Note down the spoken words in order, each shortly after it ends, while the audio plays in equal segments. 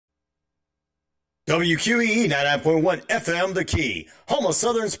WQEE 99.1 FM The Key, home of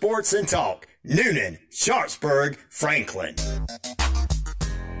Southern sports and talk. Noonan, Sharpsburg, Franklin.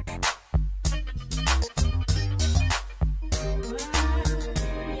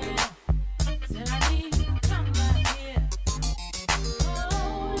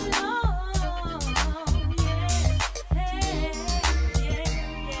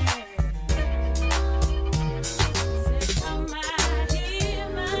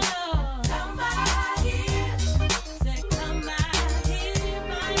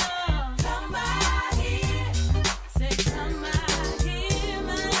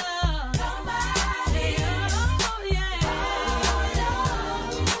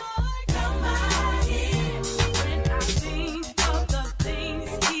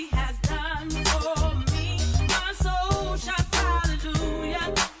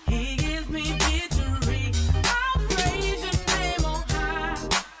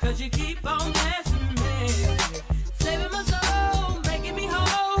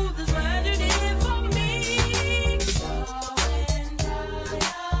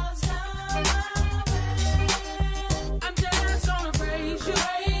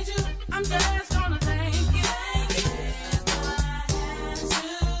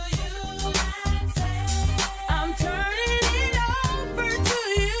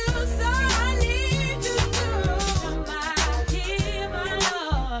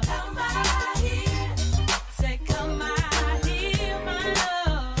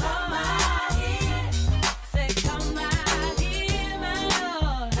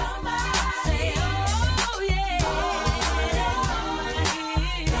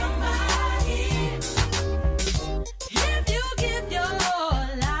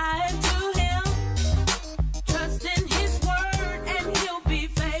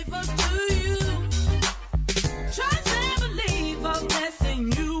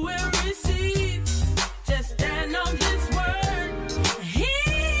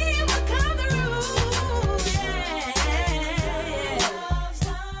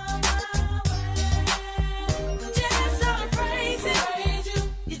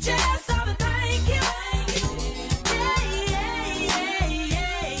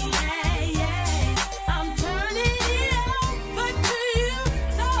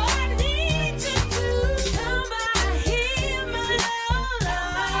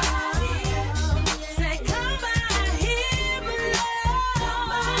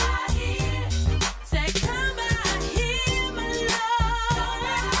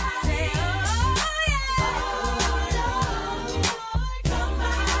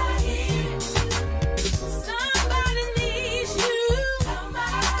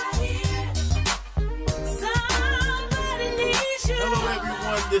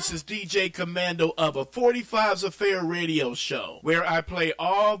 This is DJ Commando of a 45's Affair radio show, where I play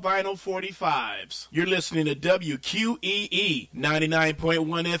all vinyl 45s. You're listening to WQEE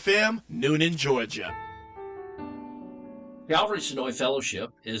 99.1 FM, Noonan, Georgia. Calvary-Sonoy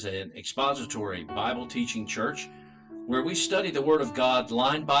Fellowship is an expository Bible teaching church where we study the Word of God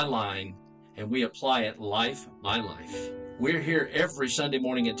line by line and we apply it life by life. We're here every Sunday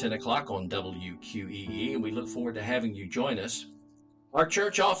morning at 10 o'clock on WQEE, and we look forward to having you join us. Our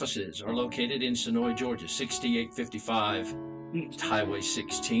church offices are located in Sonoy, Georgia, 6855 East Highway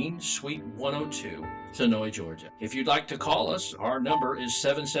 16, Suite 102, Sonoy, Georgia. If you'd like to call us, our number is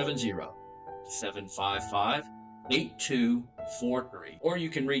 770-755-8243. Or you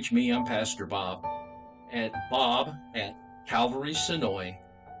can reach me, I'm Pastor Bob, at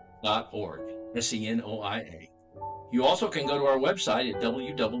bob@calvarysonoy.org, SENOIA. You also can go to our website at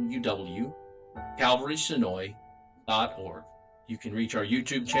www.calvarysonoy.org. You can reach our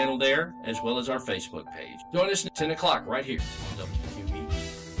YouTube channel there, as well as our Facebook page. Join us at 10 o'clock right here on WQEE.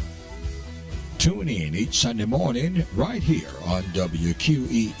 Tune in each Sunday morning right here on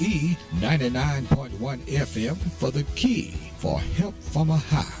WQEE 99.1 FM for The Key for Help from a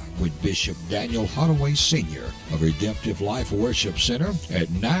High with Bishop Daniel Holloway Sr. of Redemptive Life Worship Center at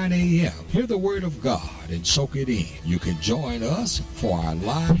 9 a.m. Hear the Word of God and soak it in. You can join us for our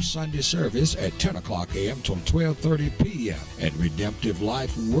live Sunday service at 10 o'clock a.m. till 12:30 p.m. at Redemptive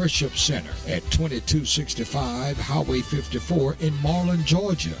Life Worship Center at 2265 Highway 54 in Marlin,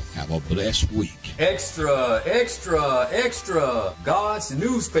 Georgia. Have a blessed week. Extra, extra, extra. God's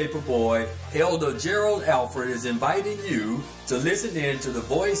newspaper boy, Elder Gerald Alfred, is inviting you to listen in to the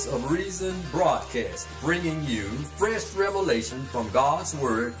Voice of Reason broadcast, bringing you fresh revelation from God's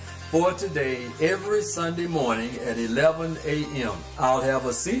Word for today every Sunday morning at 11 a.m. I'll have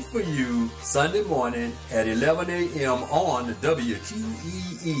a seat for you Sunday morning at 11 a.m. on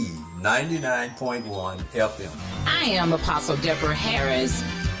WQEE 99.1 FM. I am Apostle Debra Harris,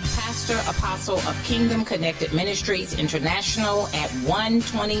 pastor pastor apostle of Kingdom Connected Ministries International at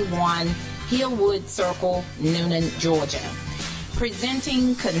 121 Hillwood Circle, Noonan, Georgia.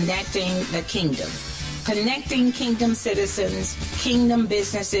 Presenting Connecting the Kingdom. Connecting kingdom citizens, kingdom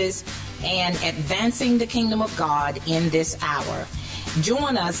businesses, and advancing the kingdom of God in this hour.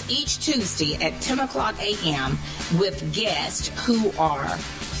 Join us each Tuesday at 10 o'clock a.m. with guests who are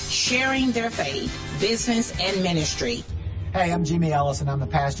sharing their faith, business, and ministry. Hey, I'm Jimmy Ellis, and I'm the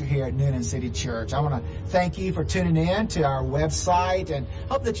pastor here at Noonan City Church. I want to thank you for tuning in to our website and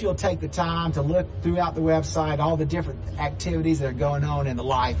hope that you'll take the time to look throughout the website, all the different activities that are going on in the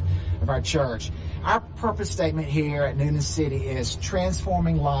life of our church. Our purpose statement here at Noonan City is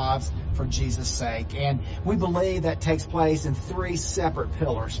transforming lives for Jesus' sake. And we believe that takes place in three separate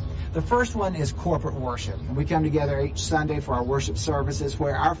pillars. The first one is corporate worship. And we come together each Sunday for our worship services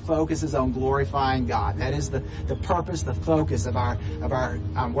where our focus is on glorifying God. That is the purpose, the focus of our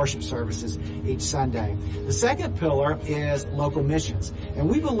worship services each Sunday. The second pillar is local missions. And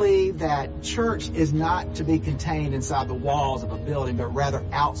we believe that church is not to be contained inside the walls of a building, but rather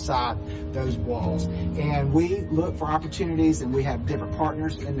outside those walls. And we look for opportunities, and we have different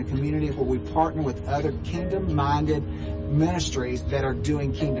partners in the community where we partner with other kingdom-minded ministries that are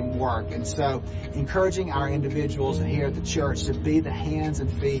doing kingdom work. And so encouraging our individuals here at the church to be the hands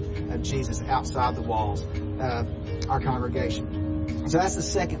and feet of Jesus outside the walls of our congregation. So that's the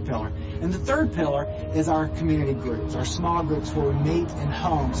second pillar. And the third pillar is our community groups, our small groups where we meet in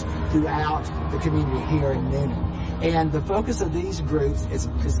homes throughout the community here in Noonan. And the focus of these groups is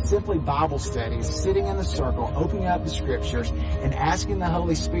simply Bible studies, sitting in the circle, opening up the scriptures, and asking the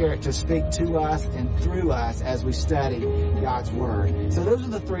Holy Spirit to speak to us and through us as we study God's Word. So those are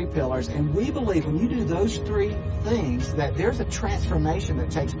the three pillars, and we believe when you do those three things that there's a transformation that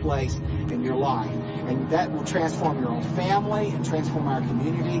takes place in your life. And that will transform your own family and transform our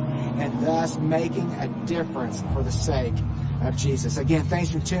community, and thus making a difference for the sake of Jesus. Again, thanks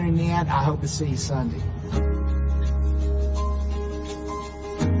for tuning in. I hope to see you Sunday.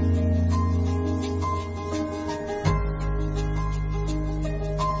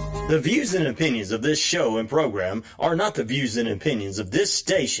 The views and opinions of this show and program are not the views and opinions of this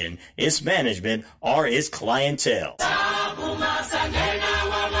station, its management, or its clientele.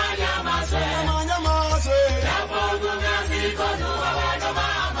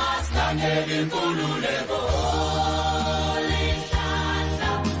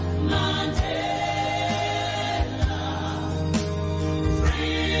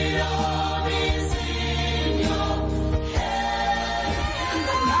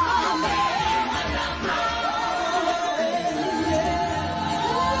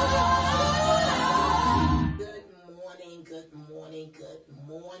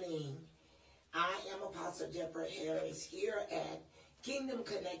 I am Apostle Debra here at Kingdom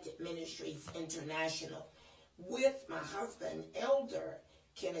Connected Ministries International with my husband, Elder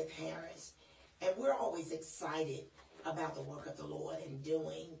Kenneth Harris. And we're always excited about the work of the Lord and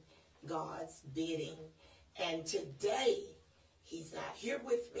doing God's bidding. And today, he's not here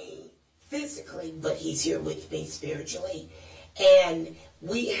with me physically, but he's here with me spiritually. And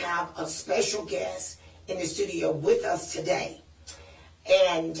we have a special guest in the studio with us today.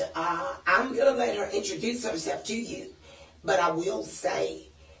 And I'm going to let her introduce herself to you. But I will say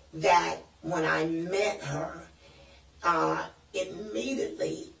that when I met her,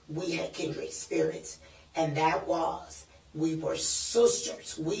 immediately we had kindred spirits. And that was, we were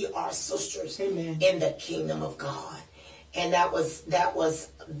sisters. We are sisters. Amen. In the kingdom of God. And that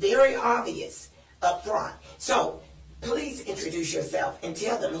was very obvious up front. So please introduce yourself and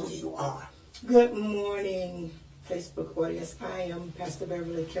tell them who you are. Good morning, Facebook audience. I am Pastor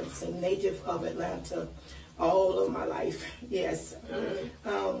Beverly Kempson, native of Atlanta all of my life. Yes.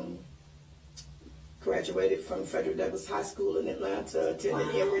 Graduated from Frederick Douglass High School in Atlanta,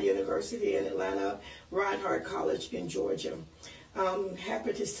 attended Emory University in Atlanta, Reinhardt College in Georgia. I'm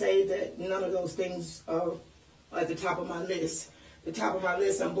happy to say that none of those things are at the top of my list. The top of my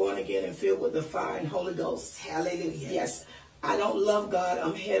list, I'm born again and filled with the fire and Holy Ghost. Hallelujah. Yes. I don't love God.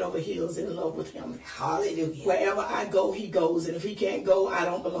 I'm head over heels in love with him. Hallelujah. Wherever I go, he goes. And if he can't go, I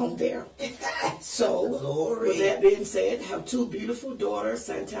don't belong there. So, glory. With that being said, I have two beautiful daughters,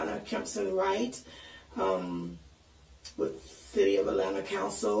 Santana Kempson Wright, with City of Atlanta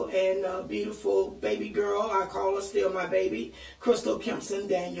Council, and a beautiful baby girl, I call her still my baby, Crystal Kempson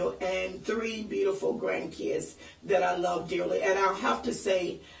Daniel, and three beautiful grandkids that I love dearly. And I'll have to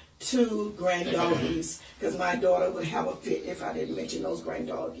say, two granddoggies, because my daughter would have a fit if I didn't mention those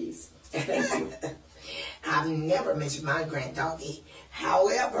granddoggies. Thank you. I've never mentioned my granddoggie.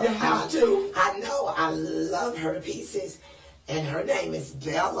 However, you have to. I know I love her to pieces. and her name is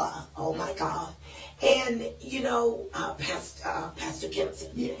Bella. Oh my God. And you know, Pastor Kenneth,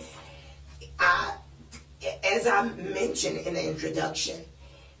 Yes. As I mentioned in the introduction,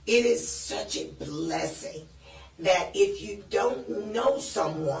 it is such a blessing that if you don't know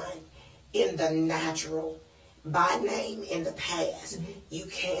someone in the natural, by name in the past, you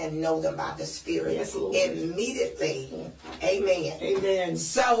can know them by the Spirit immediately. Amen. Amen.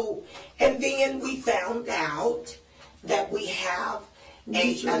 So, and then we found out that we have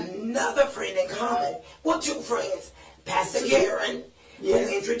another friend in common. Well, two friends. Pastor Karen, who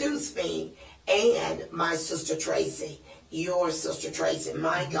introduced me, and my sister Tracy. Your sister Tracy.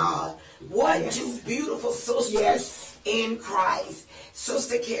 My God. What two beautiful sisters in Christ.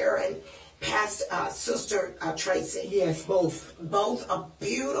 Sister Karen, Sister Tracy. Yes, both. Both are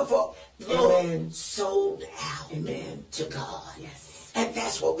beautiful. Amen. Sold out. Amen. To God. Yes. And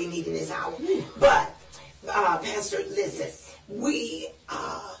that's what we need in this hour. But, Pastor, listen,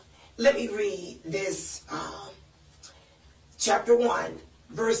 let me read this, chapter 1,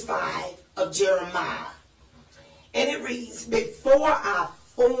 verse 5 of Jeremiah. And it reads, before I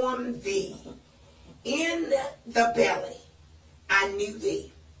formed thee in the belly, I knew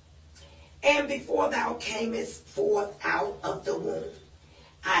thee. And before thou camest forth out of the womb,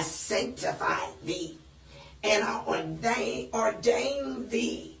 I sanctified thee, and I ordained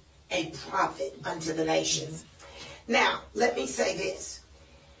thee a prophet unto the nations. Now, let me say this.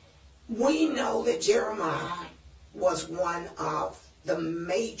 We know that Jeremiah was one of the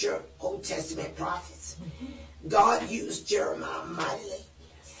major Old Testament prophets. God used Jeremiah mightily.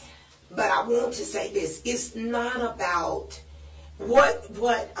 But I want to say this. It's not about what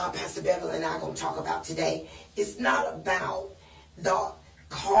Pastor Beverly and I are going to talk about today. It's not about the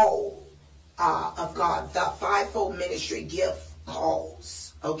call of God, the fivefold ministry gift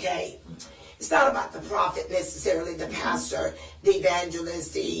calls, okay? It's not about the prophet necessarily, the pastor, the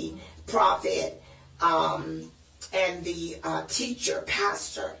evangelist, the prophet, and the teacher,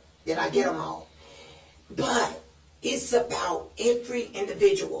 pastor. Did I get them all? But it's about every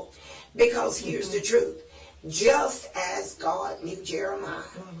individual. Because here's the truth. Just as God knew Jeremiah,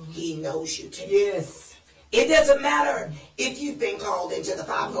 he knows you too. Yes. It doesn't matter if you've been called into the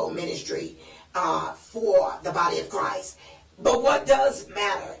fivefold ministry for the body of Christ. But what does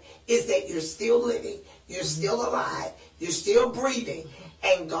matter is that you're still living, you're still alive, you're still breathing,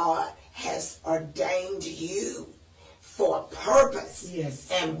 and God has ordained you for a purpose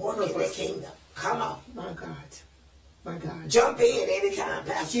and work in the kingdom. Come on. My God. My God. Jump in anytime,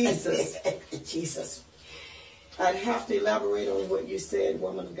 Pastor. Jesus. Jesus. I'd have to elaborate on what you said,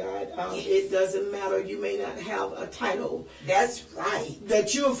 woman of God. It doesn't matter. You may not have a title. That's right.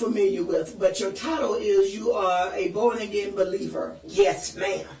 That you're familiar with, but your title is you are a born-again believer. Yes,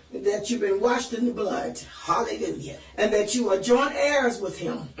 ma'am. That you've been washed in the blood. Hallelujah. And that you are joint heirs with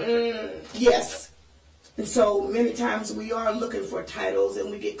him. Yes. And so many times we are looking for titles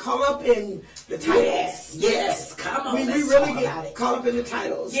and we get caught up in the titles. Yes. Come on. We really get caught up in the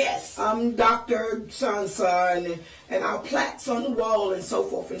titles. Yes. Dr. Son, and our plaques on the wall and so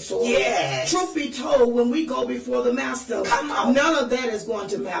forth and so on. Yes. Truth be told, when we go before the Master, none of that is going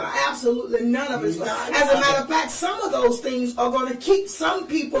to matter. Absolutely none of it is going to matter. As a matter of fact, some of those things are going to keep some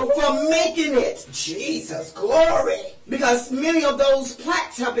people from making it. Jesus, glory. Because many of those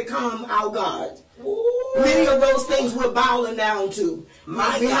plaques have become our God. Many of those things we're bowing down to. We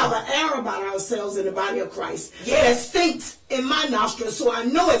have an air about ourselves in the body of Christ. It stinks in my nostrils, so I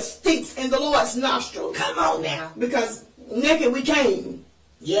know it stinks in the Lord's nostrils. Come on now. Because naked we came.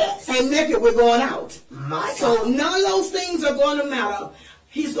 Yes. And naked we're going out. My so God. None of those things are going to matter.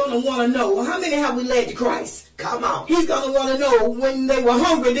 He's going to want to know, well, how many have we led to Christ? Come on. He's going to want to know, when they were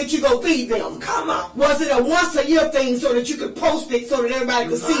hungry, did you go feed them? Come on. Was it a once a year thing so that you could post it so that everybody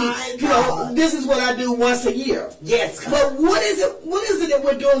could see, you know, this is what I do once a year? Yes. But what is it that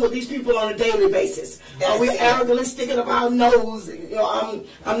we're doing with these people on a daily basis? Are we arrogantly sticking up our nose? You know,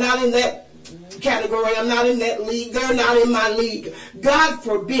 I'm not in that category. I'm not in that league. They're not in my league. God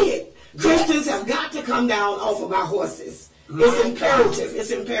forbid. Christians have got to come down off of our horses. It's imperative.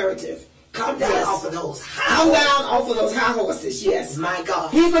 It's imperative. Come down off of those high horses. Come down off of those high horses, yes. My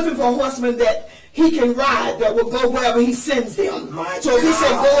God. He's looking for a horseman that he can ride, that will go wherever he sends them. So if he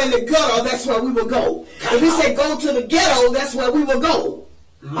said go in the gutter, that's where we will go. If he said go to the ghetto, that's where we will go.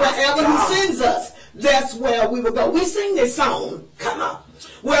 Wherever he sends us, that's where we will go. We sing this song. Come on.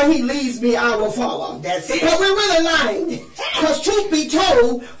 Where he leads me, I will follow. That's it. But we're really lying. Because truth be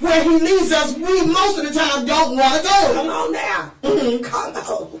told, where he leads us, we most of the time don't want to go. Come on now. Come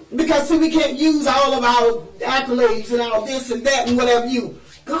on. Because see, we can't use all of our accolades and all this and that and whatever you.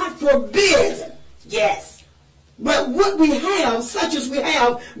 God forbid. Yes. But what we have, such as we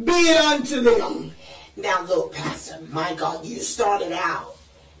have, be it unto them. Now look, Pastor, my God, you started out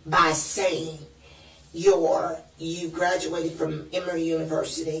by saying you graduated from Emory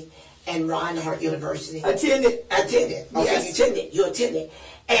University and Reinhardt University. Attended. Okay, Yes. you attended.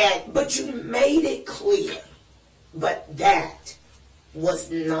 But you made it clear, but that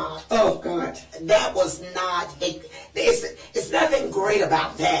was not. Oh, God. That was not, it's nothing great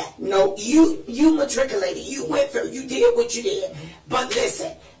about that. No. You matriculated, you went through, you did what you did. But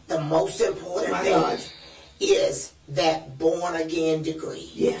listen, the most important thing is that born again degree.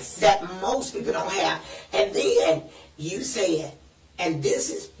 Yes. That most people don't have. And then you said, and this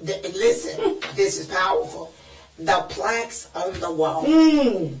is, listen, this is powerful. The plaques on the wall,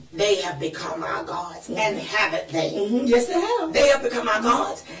 they have become our gods. And haven't they? Yes, they have. They have become our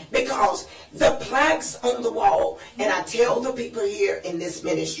gods. Because the plaques on the wall, and I tell the people here in this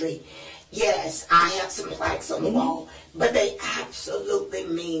ministry, yes, I have some plaques on the wall, but they absolutely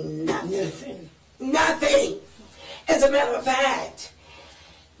mean nothing. Nothing. As a matter of fact,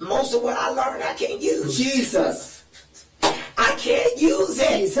 most of what I learned I can't use. Jesus. I can't use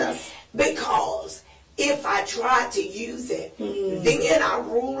it. Jesus. Because if I try to use it, then I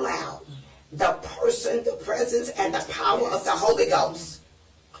rule out the person, the presence, and the power of the Holy Ghost.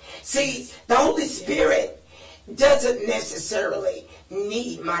 See, the Holy Spirit doesn't necessarily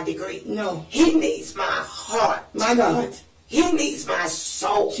need my degree. No. He needs my heart. My God. He needs my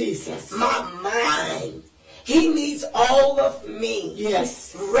soul. Jesus. My mind. He needs all of me.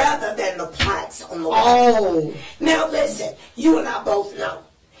 Yes. Rather than the plaques on the wall. Oh. Now listen, you and I both know,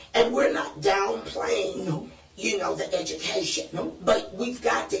 and we're not downplaying, you know, the education. No. But we've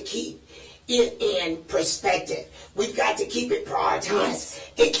got to keep it in perspective. We've got to keep it prioritized.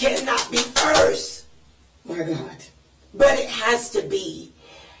 Yes. It cannot be first. My God. But it has to be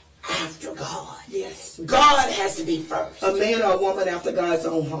after God. Yes. God has to be first. A man or a woman after God's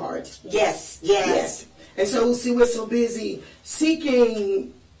own heart. Yes, yes. And so, see, we're so busy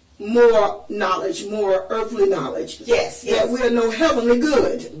seeking more knowledge, more earthly knowledge. Yes, that we're no heavenly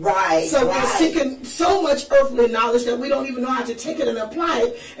good. Right. So we're seeking so much earthly knowledge that we don't even know how to take it and apply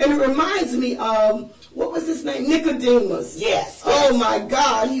it. And it reminds me of, what was his name? Nicodemus. Yes. Oh my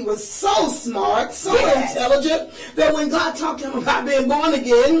God, he was so smart, so intelligent, that when God talked to him about being born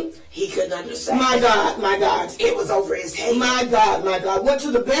again, he couldn't understand. My God, my God. It was over his head. My God, my God. Went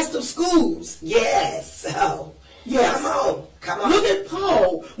to the best of schools. Yes. Oh. Yes. Come on. Come on. Look at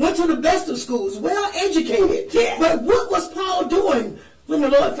Paul. Went to the best of schools. Well educated. Yes. But what was Paul doing when the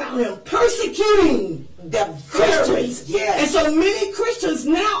Lord found him? Persecuting the Christians. Yes. And so many Christians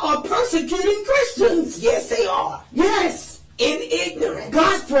now are persecuting Christians. Yes, they are. Yes. In ignorance.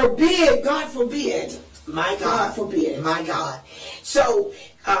 God forbid. God forbid. My God. God forbid. My God. So,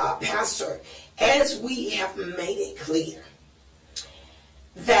 Pastor, as we have made it clear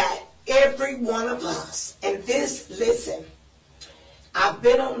that every one of us, and this, listen, I've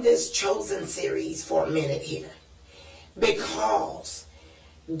been on this chosen series for a minute here because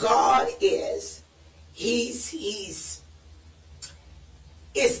God is,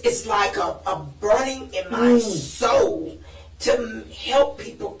 it's like a burning in my soul to help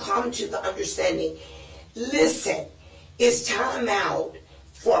people come to the understanding. Listen, it's time out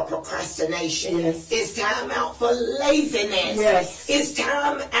for procrastination. Yes. It's time out for laziness. Yes. It's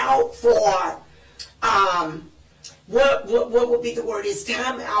time out for what would be the word? It's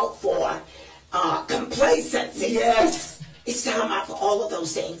time out for complacency. Yes. It's time out for all of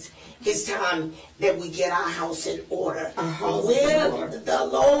those things. It's time that we get our house in order with the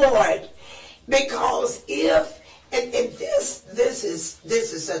Lord. Because if and this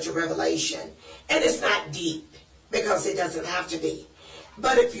is such a revelation, and it's not deep because it doesn't have to be.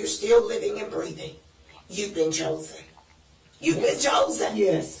 But if you're still living and breathing, you've been chosen. You've been chosen.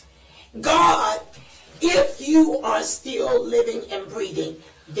 Yes. God, if you are still living and breathing,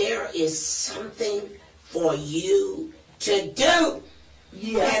 there is something for you to do.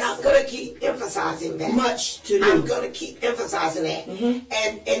 Yes. And I'm going to keep emphasizing that. Much to do. I'm going to keep emphasizing that.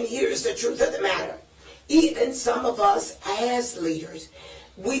 And here's the truth of the matter. Even some of us as leaders,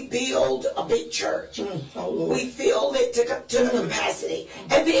 we build a big church. We fill it to the capacity.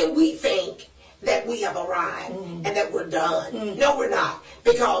 And then we think that we have arrived and that we're done. No, we're not.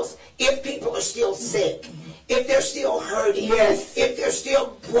 Because if people are still sick, if they're still hurting, if they're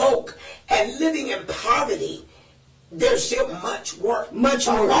still broke and living in poverty, there's still much work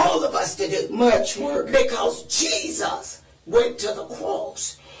for all of us to do. Much work. Because Jesus went to the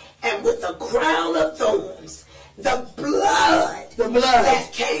cross, and with the crown of thorns, the blood that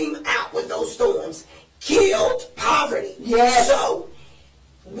came out with those thorns killed poverty. Yes. So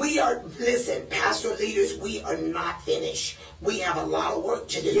Listen, pastor leaders, we are not finished. We have a lot of work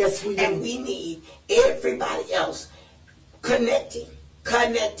to do. Yes, we do. And we need everybody else connecting,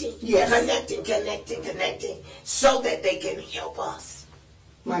 yes. connecting, so that they can help us.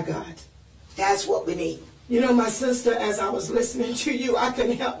 My God. That's what we need. You know, my sister, as I was listening to you, I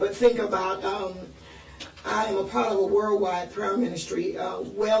couldn't help but think about, I am a part of a worldwide prayer ministry,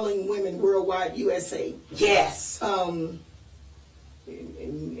 Wailing Women Worldwide USA. Yes. And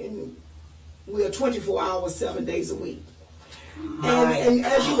we are 24 hours, 7 days a week. And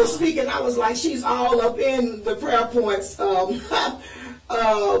as you were speaking, I was like, she's all up in the prayer points. Some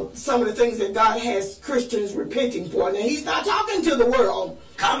of the things that God has Christians repenting for. Now, he's not talking to the world.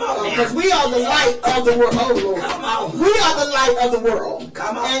 Come on, because we are the light of the world. Oh, Lord. Come on. We are the light of the world.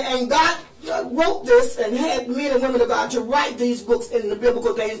 Come on. And God wrote this and had men and women of God to write these books in the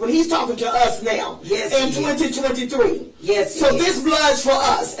biblical days, but he's talking to us now. Yes, in 2023. Yes. So this blood is for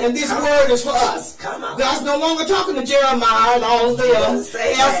us, and this word is for us. Come on. God's no longer talking to Jeremiah and all of them,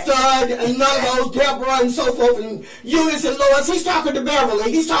 Esther and none of those, Debra and so forth, and Eunice and Lois. He's talking to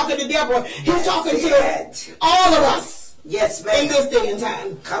Beverly. He's talking to Debra. He's talking to all of us. Yes, ma'am. In this day and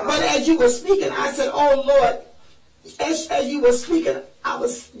time. Come but on. as you were speaking, I said, oh, Lord, as you were speaking, I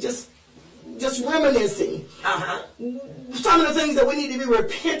was just reminiscing. Some of the things that we need to be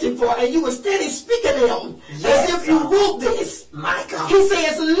repenting for, and you were steady speaking them as if you wrote this. My God. He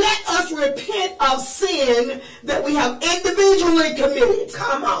says, let us repent of sin that we have individually committed.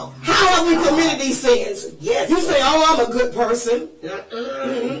 Come on. How have we committed these sins? Yes. You say, oh, I'm a good person.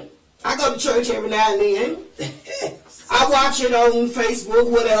 I go to church every now and then. I watch it on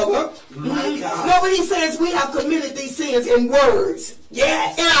Facebook, whatever. My God. No, but he says we have committed these sins in words.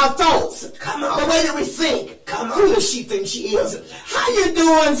 Yes. In our thoughts. Come on. The way that we think. Come on. Who does she think she is? How you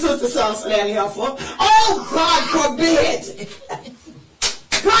doing, Sister Sauce that heifer? Oh, God forbid.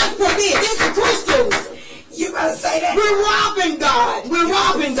 God forbid. These are Christians. You better say that. We're robbing God. We're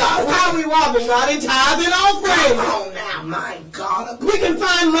robbing God. How are we robbing God? In tithes and offering. Come on now, my God. We can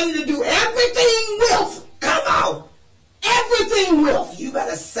find money to do everything with. Come on. Everything with. You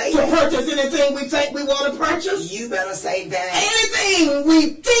better say to that. purchase anything we think we want to purchase. You better say that. Anything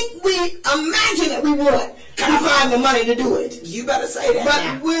we think we imagine that we want. We find the money to do it. You better say that. But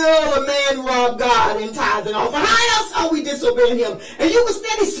now. will a man rob God in tithes and offering? How else are we disobeying him? And you were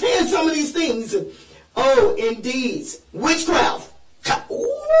steady saying some of these things. Oh, indeed. Witchcraft.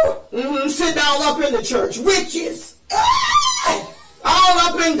 Sit down up in the church. Witches. All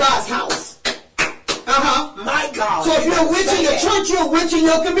up in God's house. My God. So if you're a witch in the church, you're a witch in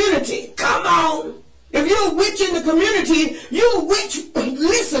your community. Come on. If you're a witch in the community, you're a witch,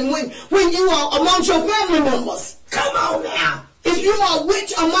 listen, when you are amongst your family members. Come on now. If you are a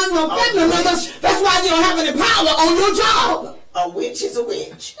witch among your family members, that's why you don't have any power on your job. A witch is a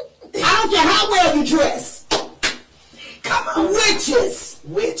witch. I don't care how well you dress. Come on. Witches.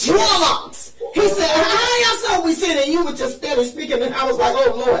 Warlocks. He said, how else are we sinning? And you were just steady speaking, and I was like,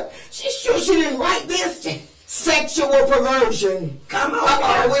 oh, Lord, she's sure she didn't write this? Sexual perversion. Come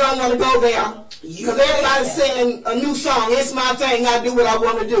on. We don't want to go there. Because everybody's saying a new song, it's my thing, I do what I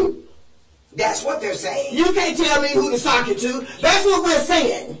want to do. That's what they're saying. You can't tell me who to sock it to. That's what we're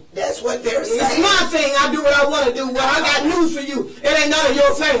saying. That's what they're saying. It's my thing, I do what I want to do. Well, I got news for you. It ain't none of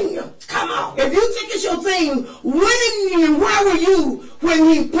your thing. Come on. If you think it's your thing, where were you when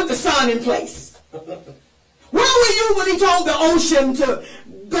he put the sun in place? Where were you when he told the ocean to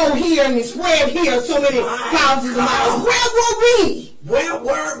go here and spread here so many thousands of miles? Where were we? Where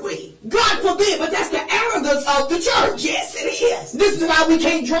were we? God forbid, but that's the arrogance of the church. Yes, it is. This is why we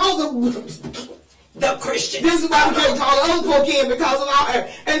can't draw the Christian. This is why we can't draw the old folk in, because of our.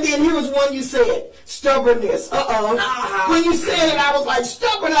 And then here was one you said, stubbornness. When you said it, I was like,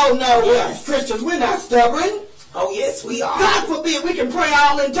 stubborn? Oh no, yes. Christians, we're not stubborn. Oh yes, we are. God forbid we can pray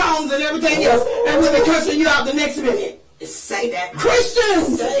all in tongues and everything else, and we'll be cursing you out the next minute. Say that.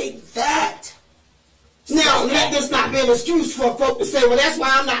 Christians! Say that. Now, let this not be an excuse for folk to say, well, that's why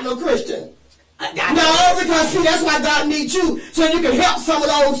I'm not no Christian. No, because see, that's why God needs you, so you can help some of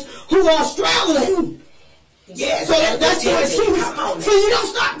those who are struggling. Yes. So that's the excuse. See, you don't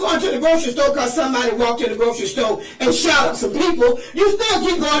stop going to the grocery store because somebody walked in the grocery store and shot up some people. You still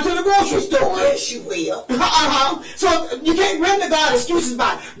keep going to the grocery store. Yes, you will. So you can't render God excuses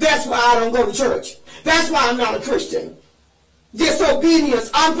about, that's why I don't go to church. That's why I'm not a Christian. Disobedience,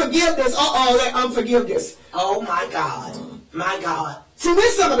 unforgiveness, that unforgiveness. Oh my God. My God. See,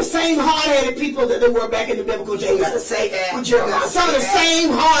 we're some of the same hard-headed people that they were back in the biblical days. You better say that. Some of the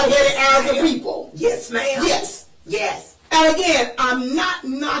same hard-headed, arrogant people. Yes, ma'am. Yes. Yes. And again, I'm not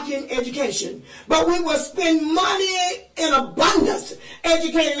knocking education, but we will spend money in abundance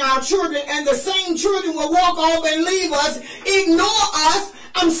educating our children, and the same children will walk off and leave us, ignore us.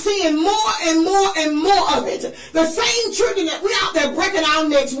 I'm seeing more and more and more of it. The same children that we're out there breaking our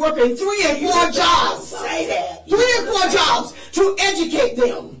necks working 3 and 4 jobs. Say that. 3 and 4 jobs to educate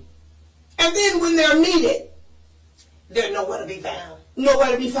them. And then when they're needed, they're nowhere to be found.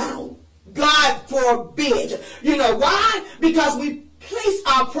 Nowhere to be found. God forbid. You know why? Because we place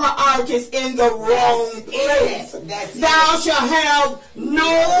our priorities in the wrong place. Thou shalt have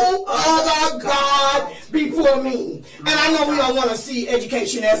no other God before me. And I know we don't want to see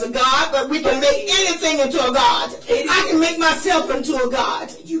education as a God, but we can make anything into a God. I can make myself into a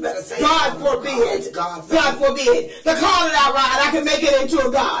God. You better say God forbid. God forbid. The car that I ride, I can make it into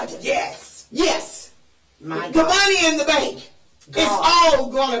a God. Yes. Yes. My God. The money in the bank. God. It's all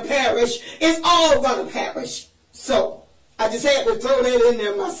going to perish. It's all going to perish. So, I just had to throw that in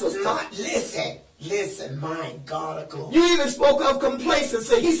there, my sister. Listen, my God of glory. You even spoke of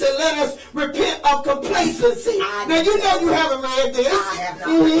complacency. He said, let us repent of complacency. Now, you know you haven't read this. I have not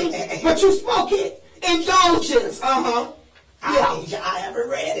read it. But you spoke it. Indulgence. I haven't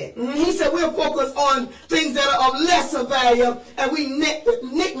read it. He said we'll focus on things that are of lesser value, and we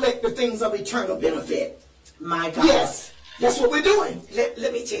neglect the things of eternal benefit. My God. Yes. That's what we're doing.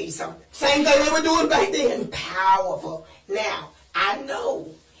 Let me tell you something. Same thing they were doing back then. Powerful. Now, I know,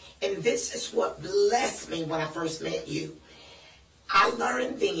 and this is what blessed me when I first met you. I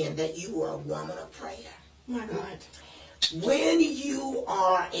learned then that you were a woman of prayer. My God. When you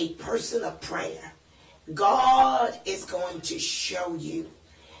are a person of prayer, God is going to show you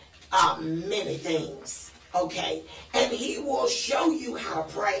many things. Okay? And he will show you how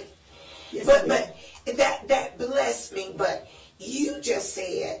to pray. Yes, but that blessed me. But you just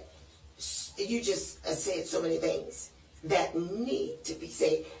said so many things that need to be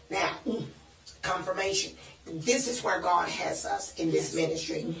said. Now, confirmation. This is where God has us in this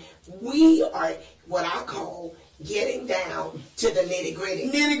ministry. We are what I call getting down to the nitty gritty.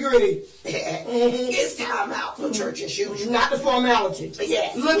 Nitty gritty. It's time out for church as usual. Not the formality.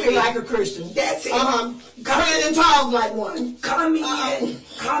 Yes. Looking like a Christian. That's it. Praying and talk like one. Come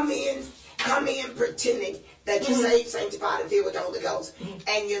in pretending that you're saved, sanctified, and filled with the Holy Ghost.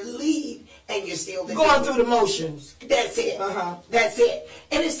 And you leave and you're still going through the motions. That's it. That's it.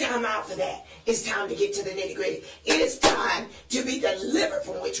 And it's time out for that. It's time to get to the nitty gritty. It is time to be delivered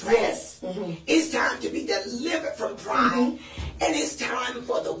from witchcraft. Yes. It's time to be delivered from pride. And it's time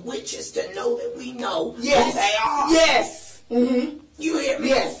for the witches to know that we know who they are. Yes. You hear me?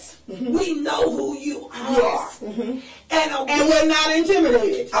 Yes. We know who you are. Yes. And we're not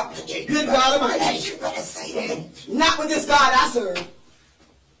intimidated. Good God Almighty. You better say that. Not with this God I serve.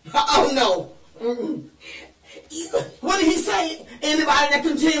 Oh no. What did he say? Anybody that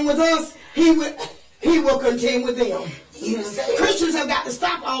contend with us, he will contend with them. Christians have got to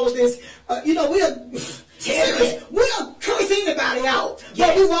stop all of this. We'll curse anybody out,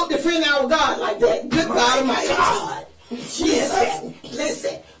 but we won't defend our God like that. Good God Almighty. God.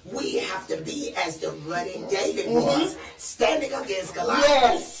 Listen, we have to be as the ruddy David was, standing against Goliath.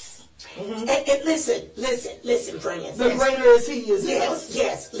 Yes. And listen, friends. The greater is he is in us.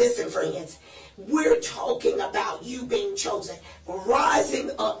 Yes, listen, friends. We're talking about you being chosen,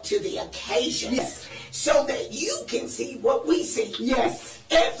 rising up to the occasion, so that you can see what we see. Yes.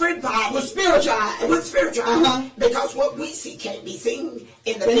 Everybody with spiritual eyes. With spiritual eyes. Because what we see can't be seen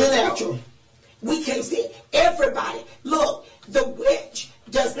in the physical. We can't see it. Everybody. Look, the witch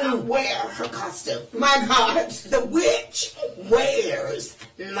does not wear her costume. My God. The witch wears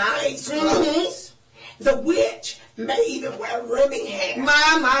nice clothes. The witch may even wear ribbon hair.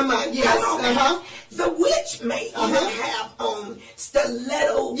 My. Yes. The witch may even have on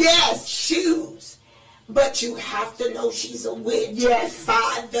stiletto shoes. But you have to know she's a witch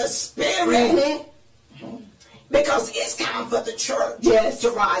by the Spirit. Because it's time for the church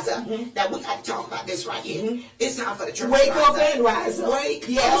to rise up. Now, we got to talk about this right here. It's time for the church to rise up. Wake up and rise up.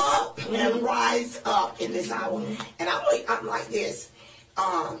 Wake up and rise up in this hour. And I'm like this.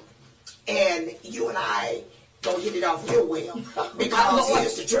 And you and I don't hit it off real well. Because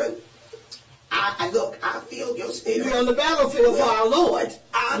here's the truth. I feel your spirit. We're on the battlefield for our Lord.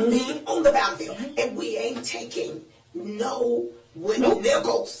 I mean, on the battlefield. And we ain't taking no winning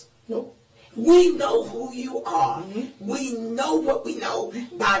nickels. Nope. We know who you are. We know what we know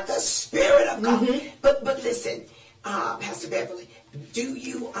by the Spirit of God. But listen, Pastor Beverly, do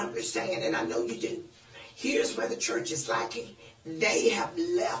you understand? And I know you do. Here's where the church is lacking. They have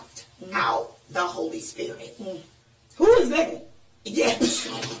left out the Holy Spirit. Who is that? Yes.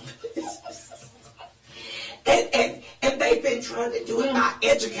 and they trying to do it by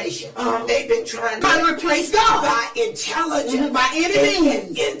education. They've been trying to replace God by intelligence, by any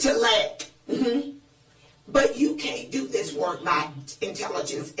means, intellect. But you can't do this work by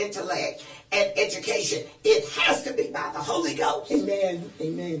intelligence, intellect, and education. It has to be by the Holy Ghost. Amen.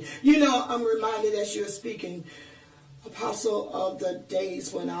 Amen. You know, I'm reminded as you're speaking, Apostle, of the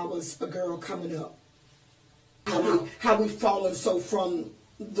days when I was a girl coming up. How we've fallen so from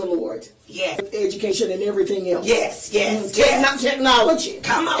the Lord. Yes. Education and everything else. Yes. Technology.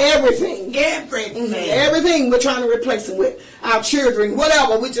 Come on. Everything. Everything we're trying to replace them with. Our children,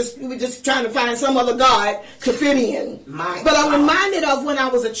 whatever. We're just trying to find some other God to fit in. But I'm reminded of when I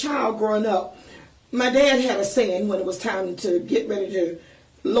was a child growing up. My dad had a saying when it was time to get ready to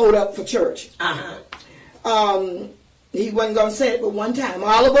load up for church. He wasn't going to say it but one time.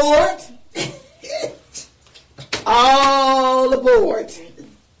 All aboard. All aboard.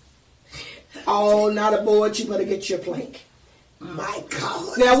 Oh, not aboard, you better get your plank. My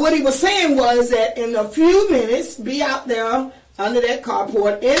God. Now, what he was saying was that in a few minutes, be out there under that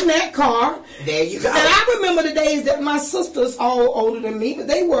carport, in that car. There you go. And I remember the days that my sisters, all older than me, but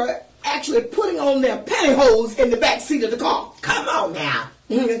they were actually putting on their pantyhose in the back seat of the car. Come on now.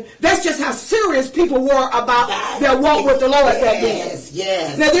 That's just how serious people were about their walk with the Lord back then.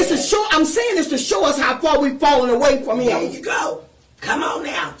 Yes. Now, this is I'm saying this to show us how far we've fallen away from Him. There you go. Come on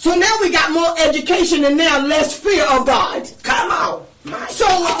now. So now we got more education and now less fear of God. Come on. So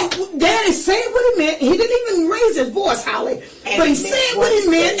Daddy said what he meant. He didn't even raise his voice, Holly. But he said what he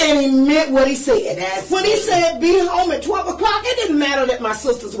meant, and he meant what he said. When he said be home at 12 o'clock, it didn't matter that my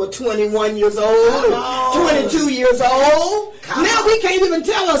sisters were 21 years old, 22 years old. Now we can't even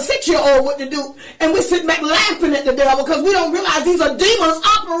tell a 6-year-old what to do. And we sit back laughing at the devil because we don't realize these are demons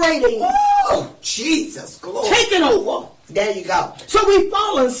operating. Oh, Jesus, glory. Taking over. There you go. So we've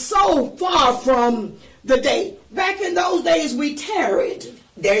fallen so far from the day. Back in those days, we tarried.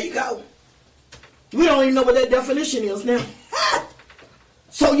 There you go. We don't even know what that definition is now.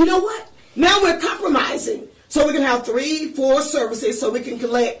 So you know what? Now we're compromising. So we can have 3-4 services so we can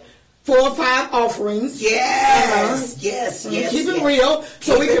collect 4 or 5 offerings. Yes. Keep it real.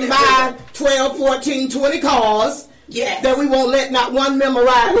 So we can buy 12, 14, 20 cars. Yes. That we won't let not one member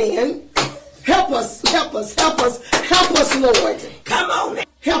ride in. Help us, Lord. Come on now.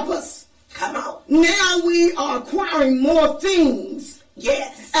 Help us. Come on. Now we are acquiring more things.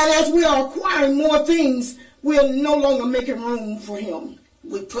 Yes. And as we are acquiring more things, we're no longer making room for Him.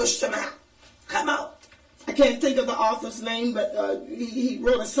 We push them out. Come on. I can't think of the author's name, but he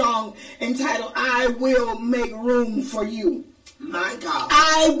wrote a song entitled, I Will Make Room for You. My God.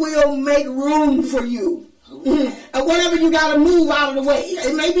 I will make room for you. And whatever you got to move out of the way.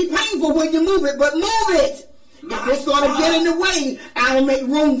 It may be painful when you move it, but move it. If it's going to get in the way, I'll make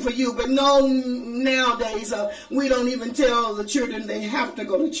room for you. But no, nowadays, we don't even tell the children they have to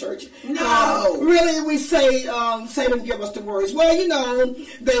go to church. No. Really, we say them give us the words. Well,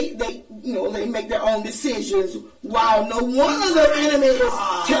 they make their own decisions. While no wonder the enemy is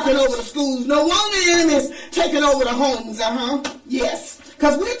taking over the schools. No wonder the enemy is taking over the homes. Yes.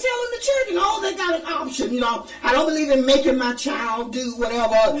 Because we're telling the children, they got an option. I don't believe in making my child do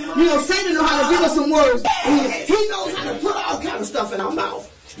whatever. Satan knows how to give us some words. He knows how to put all kind of stuff in our mouth.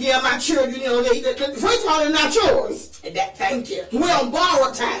 Yeah, my children, first of all, they're not yours. Thank you. We're on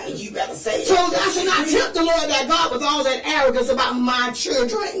borrowed time. You better say it. So I should not tempt the Lord that God with all that arrogance about my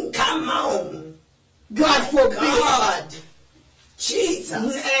children. Come on. God forbid. God.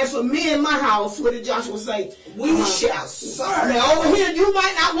 Jesus. As for me and my house, what did Joshua say? We shall serve. Now over here, you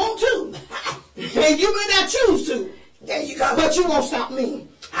might not want to. And you may not choose to. There you go. But you won't stop me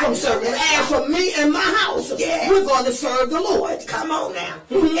from serving. As for me and my house, we're going to serve the Lord. Come on now.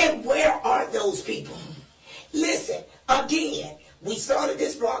 And where are those people? Listen, again, we started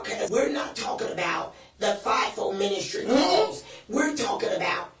this broadcast. We're not talking about the fivefold ministry calls. We're talking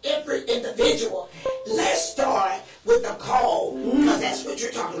about every individual. Let's start with the call, because that's what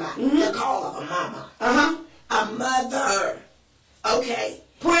you're talking about. The call of a mama. A mother. Okay.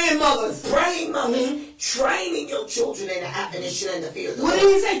 Praying mothers. Training your children in the admonition and the fear of the Lord. What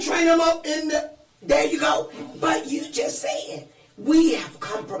did he say? Train them up in the... There you go. But you just saying, we have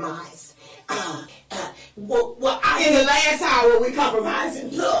compromised. In the last hour, we're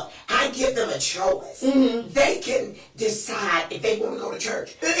compromising. Look, I give them a choice. They can decide if they want to go to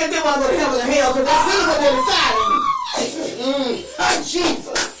church. If they want to go to heaven or hell, because that's really what they're deciding.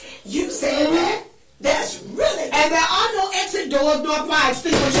 Jesus. You said that? That's really good. And there are no exit doors nor fire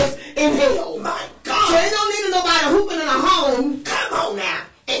extinguishers in hell. My God. So they don't need nobody hooping in a home. Come on now.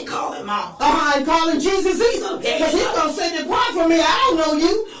 And calling mom. And calling Jesus either. Because he's going to say, depart from me, I don't know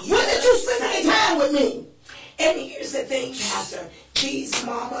you. When did you spend any time with me? And here's the thing, Pastor. These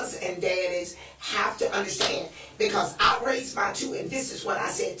mamas and daddies have to understand, because I raised my two, and this is what I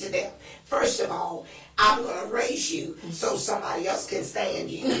said to them. First of all, I'm going to raise you so somebody else can stand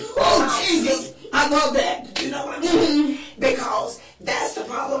you. Oh, Jesus. I love that. You know what I'm saying? Because that's the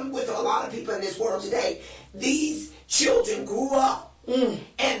problem with a lot of people in this world today. These children grew up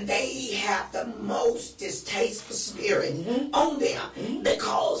and they have the most distasteful spirit on them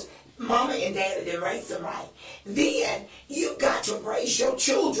because mama and daddy didn't raise them right. Then you got to raise your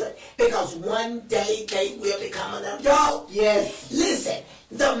children, because one day they will become an adult. Yes. Listen,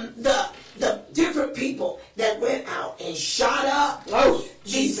 the different people that went out and shot up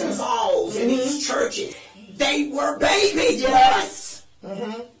these malls and these churches, they were babies. Yes.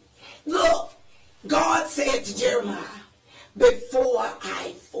 Look, God said to Jeremiah, before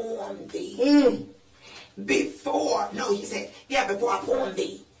I formed thee, before I formed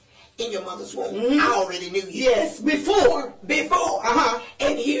thee in your mother's womb, I already knew you. Yes, before.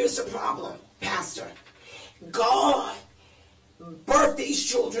 And here's the problem, Pastor. God birthed these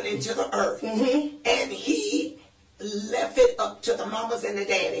children into the earth, and he left it up to the mamas and the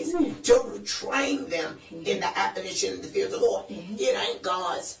daddies to train them in the admonition and the fear of the Lord. It ain't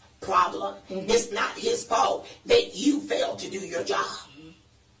God's problem. It's not his fault that you failed to do your job.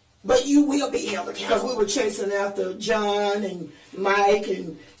 But you will be held accountable. Because we were chasing after John and Mike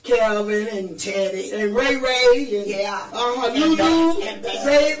and Kelvin and Teddy and Ray and Lulu and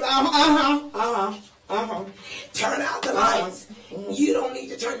Babe. Turn out the lights. You don't need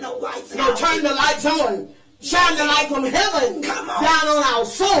to turn no lights on. No, turn the lights on. Shine the light from heaven down on our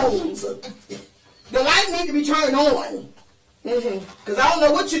souls. The light need to be turned on. Because I don't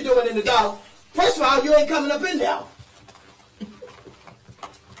know what you're doing in the dark. First of all, you ain't coming up in there.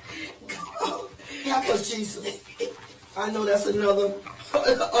 Help us, Jesus. I know that's another.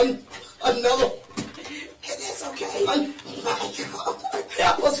 That's okay. My God.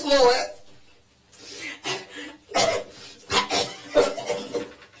 Help us, Lord.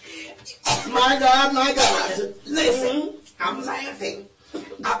 My God, my God. Listen, I'm laughing.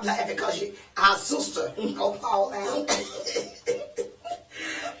 I'm laughing because our sister gonna fall down.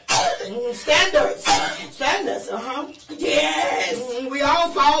 Standards. Yes. We all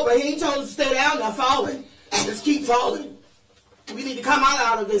fall, but he ain't told us to stay down there falling. Just keep falling. We need to come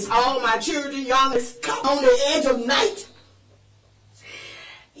out of this. All my children, young, come on the edge of night.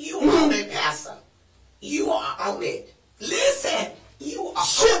 You on it, Pastor. You are on it. Listen, you are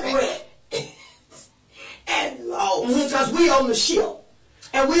shipwrecked and lost. Because we on the ship.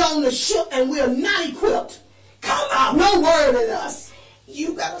 And we on the ship and we are not equipped. Come on. No word in us.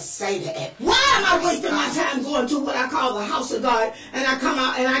 You gotta say that. Why am I wasting my time going to what I call the house of God, and I come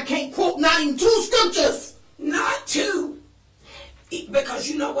out and I can't quote not even 2 scriptures? Not 2. Because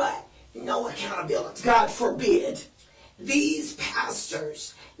you know what? No accountability. God forbid. These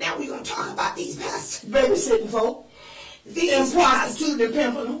pastors, now we're going to talk about these pastors. Babysitting folk. These prostitute and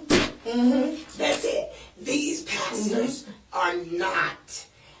pimping them. That's it. These pastors are not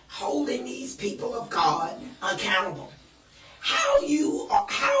holding these people of God accountable.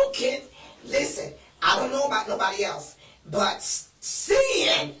 Listen, I don't know about nobody else, but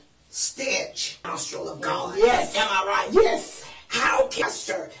sin stench nostril of God. Yes. Am I right? Yes. How can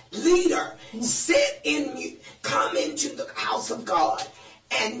pastor, leader, come into the house of God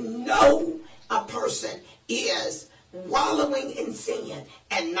and know a person is wallowing in sin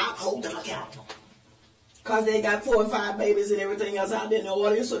and not hold them accountable? Because they got 4 and 5 babies and everything else out there in the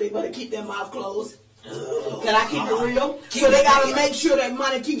audience, so they better keep their mouth closed. Can I keep it real? So they got to make sure that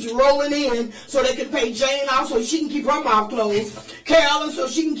money keeps rolling in so they can pay Jane off so she can keep her mouth closed. Carolyn so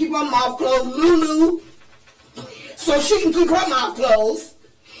she can keep her mouth closed. Lulu so she can keep her mouth closed.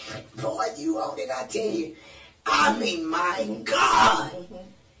 Boy, you own it, I tell you. I mean, my God.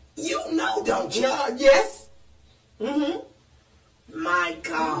 You know, don't you? Yes. My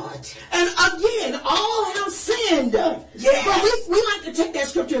God. And again, all have sinned. Yes. But we like to take that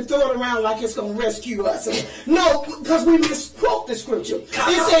scripture and throw it around like it's going to rescue us. No, because we misquote the scripture.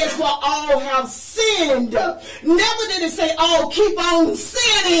 It says, for all have sinned. Never did it say, all keep on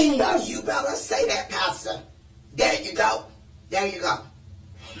sinning. You better say that, Pastor. There you go. There you go.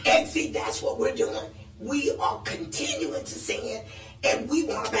 And see, that's what we're doing. We are continuing to sin, and we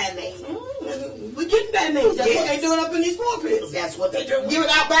want a band-aid. We're getting band-aids. That's what they're doing up in these pulpits. That's what they're doing. Give it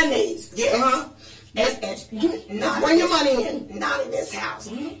out band-aids. Yes. Bring your money in. Not in this house.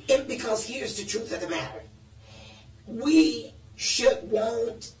 Because here's the truth of the matter. We should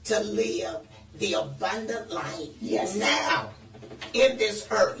want to live the abundant life now in this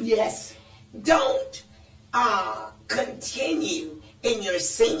earth. Yes. Don't continue in your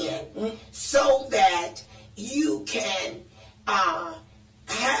sin so that you can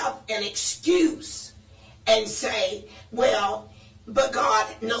have an excuse and say, well, but God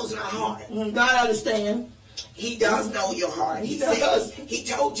knows my heart. God understands. He does know your heart. He says, he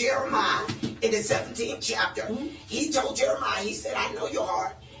told Jeremiah in the 17th chapter, he told Jeremiah, he said, I know your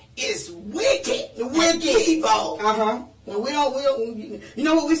heart is wicked. Evil. And we don't, you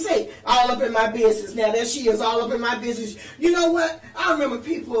know what we say? All up in my business. Now there she is, all up in my business. You know what? I remember a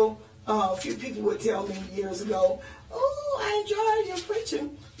few people would tell me years ago, oh, I enjoy your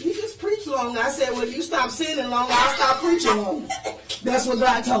preaching. You just preach long. I said, well, you stop sinning long, I'll stop preaching long. That's what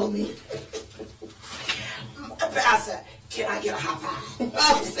God told me. Pastor, can I get a high five?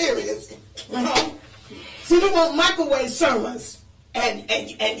 I'm serious. See, we want microwave sermons. And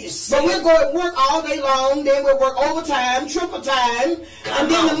you see, but we're going to work all day long, then we'll work overtime, triple time,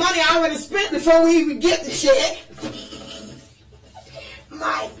 and then the money I already spent before we even get the check.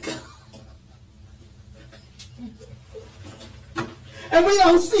 My God. And we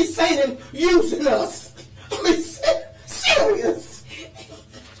don't see Satan using us. I mean, serious.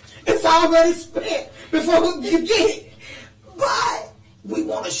 It's already spent before you get it. But we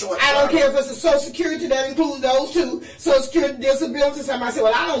want a short I don't care if it's a Social Security, that includes those too. Social Security, disability. Somebody say,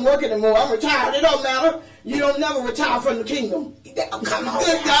 well, I don't work anymore. I'm retired. It don't matter. You don't never retire from the kingdom. Oh, come on.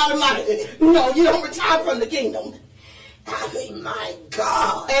 Good God Almighty. No, you don't retire from the kingdom. I mean, my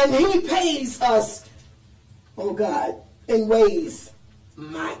God. And he pays us, oh God, in ways,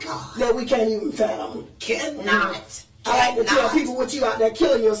 my God, that we can't even fathom. Cannot. I like to tell people what you out there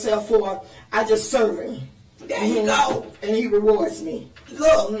killing yourself for. I just serve him. There you go. And he rewards me.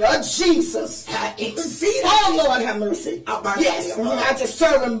 Look, Jesus. Oh, Lord, have mercy. Yes, I just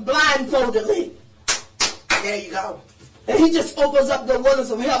serve him blindfoldedly. There you go. And he just opens up the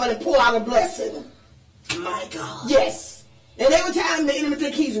windows of heaven and pour out a blessing. My God. Yes. And every time the enemy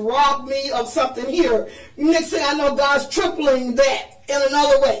think he's robbed me of something here, next thing I know, God's tripling that in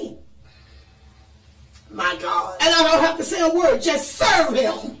another way. My God. And I don't have to say a word. Just serve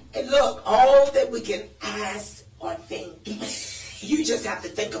him. And look, all that we can ask or think, you just have to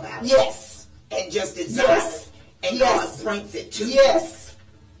think about it. Yes. And just desire it. And God brings it to you. Yes.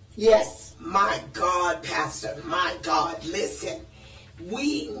 Yes. My God, Pastor. My God. Listen.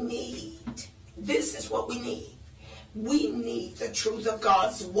 We need, this is what we need. We need the truth of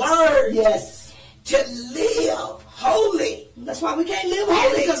God's word. Yes. To live holy. That's why we can't live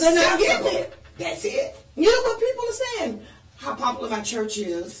holy, because they're not getting it. That's it. You know what people are saying? How popular my church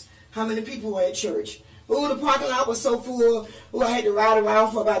is. How many people were at church. Oh, the parking lot was so full. Oh, I had to ride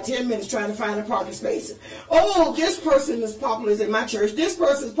around for about 10 minutes trying to find a parking space. Oh, this person is popular in my church. This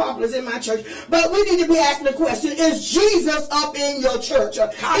person is popular in my church. But we need to be asking the question, is Jesus up in your church?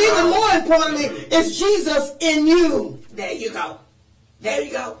 Even more importantly, is Jesus in you? There you go. There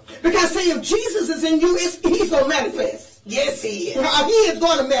you go. Because see, if Jesus is in you, he's going to manifest. Yes, he is. He is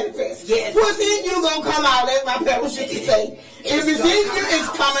going to manifest. Yes. What's in you going to come out, as my parents used to say. If it's in you, it's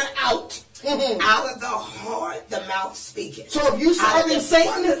coming out. Out of the heart, the mouth speaketh. So if you serving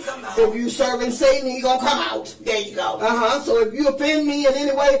Satan, he's going to come out. There you go. So if you offend me in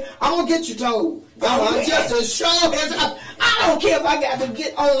any way, I'm going to get you told. Just to show his, I don't care if I got to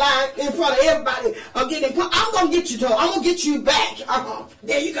get online in front of everybody or get in, I'm going to get you told. I'm going to get you back.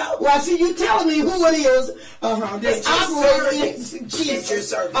 There you go. Well, see, you telling me who it is. That's your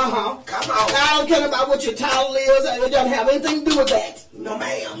servant. Come on. I don't care about what your title is. It doesn't have anything to do with that. No,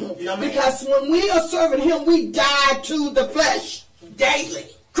 ma'am. No, ma'am. Because when we are serving him, we die to the flesh. Daily.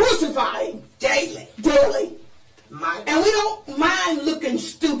 Crucified. Daily. And we don't mind looking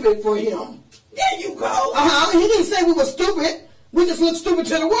stupid for him. There you go. He didn't say we were stupid. We just look stupid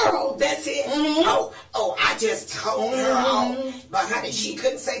to the world. That's it. I just told her off. But honey, she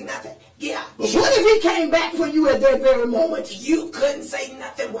couldn't say nothing. Yeah. What if he came back for you at that very moment? You couldn't say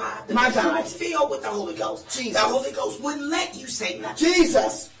nothing. Why? My God. It's filled with the Holy Ghost. Jesus. The Holy Ghost wouldn't let you say nothing.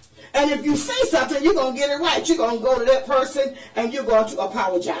 Jesus. And if you say something, you're going to get it right. You're going to go to that person and you're going to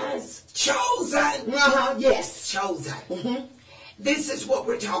apologize. Chosen. Yes. Chosen. This is what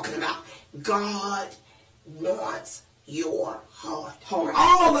we're talking about. God wants your heart.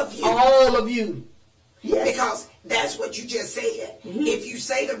 All of you. All of you. Yes. Because that's what you just said. If you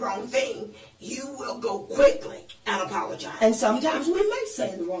say the wrong thing, you will go quickly and apologize. And sometimes we may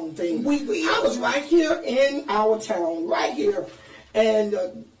say the wrong thing. We will. I was right here in our town, right here. And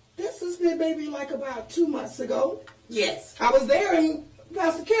this has been maybe like about 2 months ago. Yes. I was there in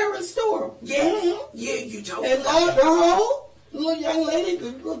Pastor Karen's store. Yes. Yeah, you told me. And the whole little young lady,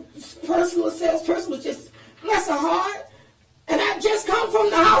 the salesperson was just, bless her heart. And I just come from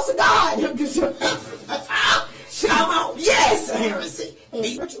the house of God. She Come on. Yes. Heresy.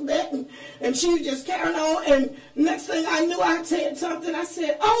 And she was just carrying on. And next thing I knew, I said something. I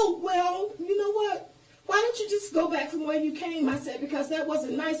said, oh, well, you know what? Why don't you just go back from where you came? I said, because that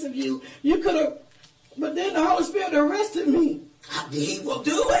wasn't nice of you. You could have. But then the Holy Spirit arrested me. He will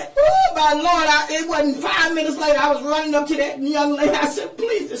do it. Oh, my Lord. It wasn't 5 minutes later. I was running up to that young lady. I said,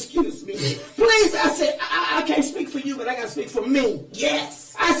 please excuse me. Please. I said, I can't speak for you, but I got to speak for me.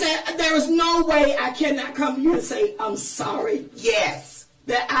 Yes. I said, there is no way I cannot come to you and say, I'm sorry. Yes.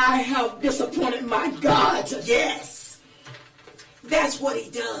 That I have disappointed my God. Yes. That's what he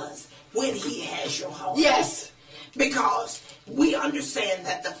does when he has your heart. Yes. Because we understand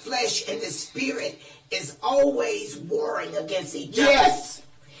that the flesh and the spirit is always warring against each other. Yes.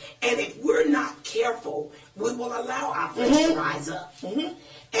 And if we're not careful, we will allow our flesh to rise up.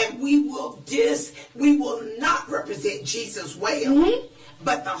 And we will not represent Jesus well.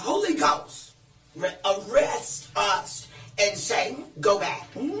 But the Holy Ghost arrests us and say, go back.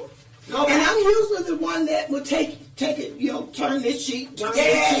 Go back. And I'm usually the one that would take it, turn this cheek,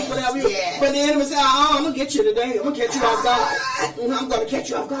 whatever. Yes. But the enemy said, I'm going to get you today. I'm going to catch you off guard. I'm going to catch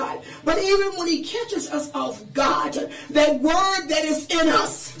you off guard. But even when he catches us off guard, that word that is in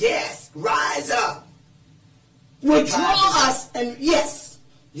us, yes, rise up, will draw us, and yes,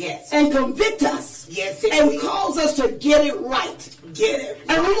 and convict us, and cause us to get it right. Get it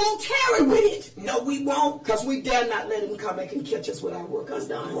right. And we won't tarry with it. No, we won't. Because we dare not let him come back and catch us with our work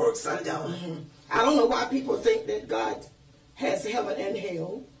undone. Works undone. I don't know why people think that God has heaven and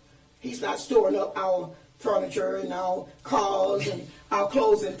hell. He's not storing up our furniture and our cars and our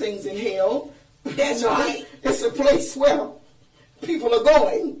clothes and things in hell. That's right. It's a place where people are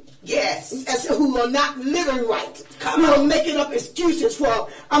going. Yes. Who are not living right. Come who on. are making up excuses for,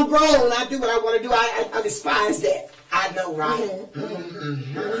 I'm grown, I do what I want to do. I despise that. I know, right?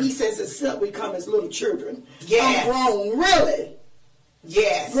 He says, except we come as little children. Yes. I'm grown, really.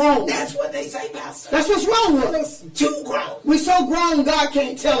 Yes. Grown. That's what they say, Pastor. That's what's wrong with us. Too grown. We're so grown, God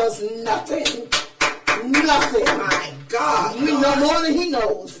can't tell us nothing. Nothing. My God. We know more than he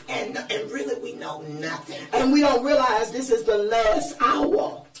knows. And really, we know nothing. And we don't realize this is the last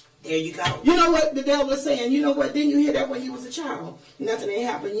hour. There you go. You know what the devil is saying? You know what? Didn't you hear that when you was a child? Nothing ain't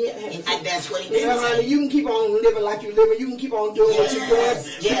happened yet. And that's what he been saying. You can keep on living like you're living. You can keep on doing what you're doing.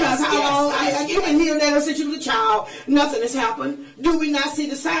 Because how long? You've been hearing that ever since you was a child. Nothing has happened. Do we not see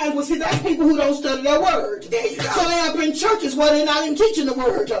the signs? Well, see, that's people who don't study their word. There you go. So they're up in churches where they're not even teaching the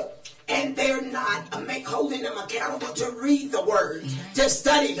word. And they're not holding them accountable to read the word, to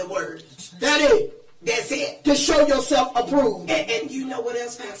study the word. That is. That's it. To show yourself approved. And you know what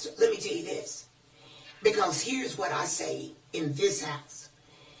else, Pastor? Let me tell you this. Because here's what I say in this house.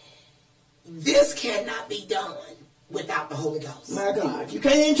 This cannot be done without the Holy Ghost. My God. You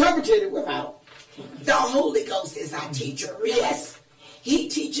can't interpret it without. The Holy Ghost is our teacher. Yes. He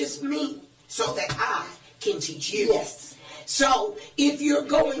teaches me so that I can teach you. Yes. So if you're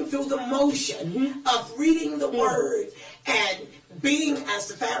going through the motion of reading the word and being as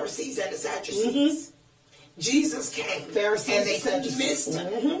the Pharisees and the Sadducees, Jesus came and they missed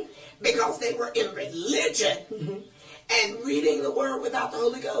him because they were in religion and reading the word without the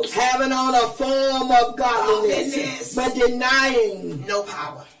Holy Ghost. Having on a form of godliness, but denying no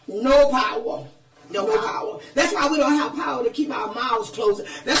power. No power. No power. That's why we don't have power to keep our mouths closed.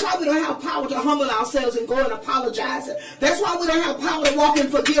 That's why we don't have power to humble ourselves and go and apologize. That's why we don't have power to walk in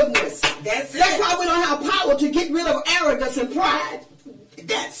forgiveness. That's why we don't have power to get rid of arrogance and pride.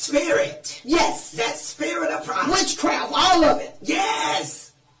 That spirit. Yes. That spirit of pride. Witchcraft. All of it.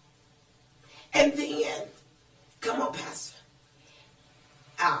 Yes. And then, come on, Pastor.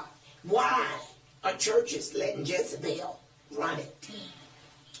 Why are churches letting Jezebel run it?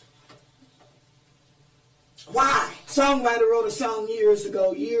 Why? Songwriter wrote a song years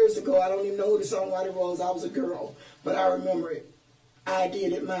ago. I don't even know who the songwriter was. I was a girl, but I remember it. I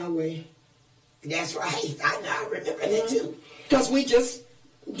did it my way. That's right. I remember that too. Because we just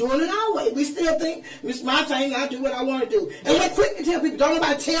doing it our way. We still think, it's my thing, I do what I want to do. And we're quick to tell people, don't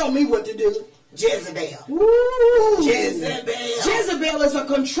nobody tell me what to do. Jezebel. Ooh. Jezebel. Jezebel is a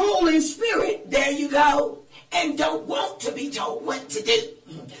controlling spirit. There you go. And don't want to be told what to do.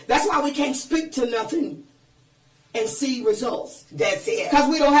 That's why we can't speak to nothing and see results. That's it. Because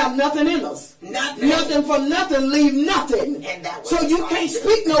we don't have nothing in us. Nothing. Nothing from nothing, leave nothing. And that so you can't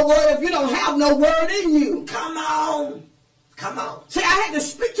speak no word if you don't have no word in you. Come on. Come on. See, I had to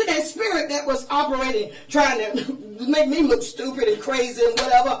speak to that spirit that was operating, trying to make me look stupid and crazy and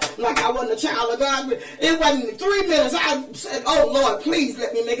whatever, like I wasn't a child of God. It wasn't 3 minutes. I said, oh, Lord, please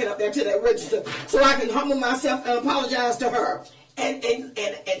let me make it up there to that register so I can humble myself and apologize to her.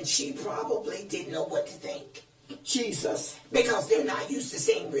 And she probably didn't know what to think. Jesus. Because they're not used to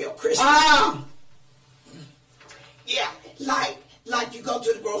seeing real Christians. Yeah, like you go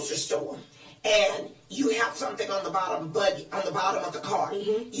to the grocery store and you have something on the bottom of the cart.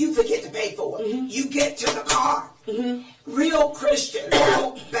 You forget to pay for it. You get to the car. Real Christians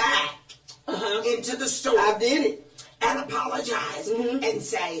go back into the store. I did it. And apologize and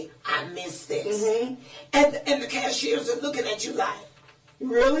say, I missed this. And the cashiers are looking at you like,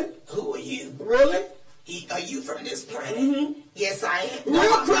 really? Who are you? Really? Are you from this planet? Yes, I am.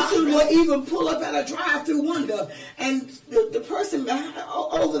 Real Christians will even pull up at a drive-through window, and the person behind,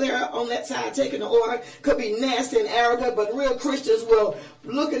 over there on that side taking the order could be nasty and arrogant, but real Christians will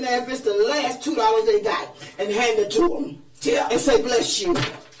look at if it's the last $2 they got and hand it to them and say, bless you.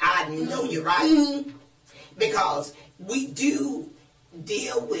 I know you're right. Because we do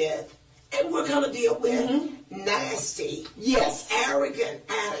deal with, and we're going to deal with nasty, arrogant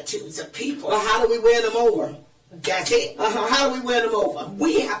attitudes of people. Well, how do we win them over? That's it. How do we win them over?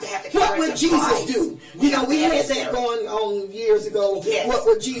 We have to have the What would Jesus do? You know, we had that going on years ago. Yes. What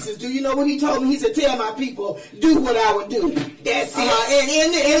would Jesus do? You know what he told me? He said, tell my people, do what I would do. That's it. And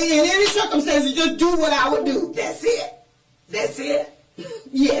in any circumstances, just do what I would do. That's it. That's it.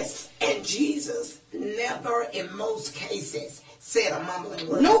 Yes. And Jesus never, in most cases, said a mumbling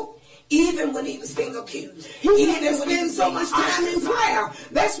word. Nope. Even when he was being accused. He had to spend so much time in prayer.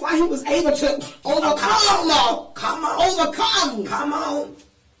 That's why he was able to overcome. Come on.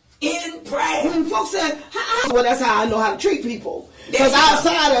 In prayer. When folks said, well, that's how I know how to treat people. Because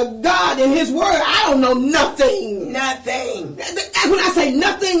outside of God and his word, I don't know nothing. Nothing. When I say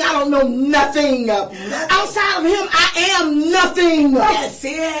nothing, I don't know nothing. Outside of him, I am nothing. That's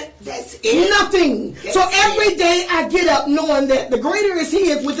it. That's it. Nothing. That's so every day I get up knowing that the greater is he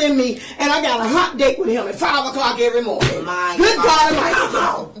is within me, and I got a hot date with him at 5 o'clock every morning. Good God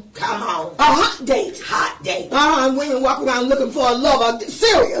Almighty. Come on. A hot date. Hot date. Women walk around looking for a lover.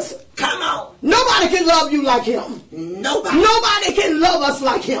 Serious. Come on. Nobody can love you like him. Nobody. Nobody can love us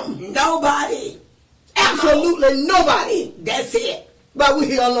like him. Nobody. Absolutely nobody. That's it. But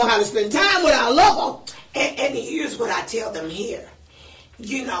we don't know how to spend time with our lover. And here's what I tell them here.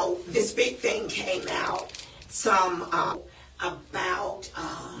 You know, this big thing came out about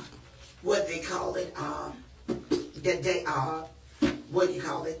what they call it,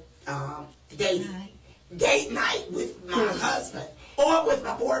 date night with my husband or with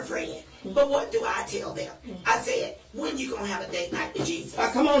my boyfriend. But what do I tell them? I said, when you going to have a date night with Jesus?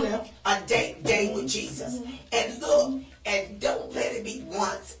 Come on now. A date with Jesus. And look, and don't let it be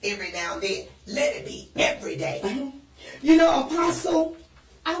once every now and then. Let it be every day. You know, Apostle,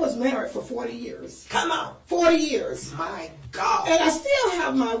 I was married for 40 years. Come on. 40 years. My God. And I still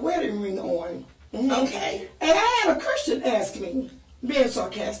have my wedding ring on. Okay. And I had a Christian ask me, being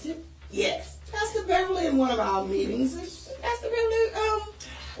sarcastic. Yes. Pastor Beverly, in one of our meetings, Pastor Beverly,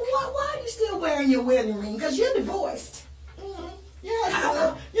 why are you still wearing your wedding ring? Because you're divorced. Your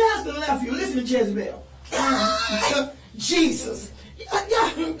husband left you. Listen to Jezebel. Jesus.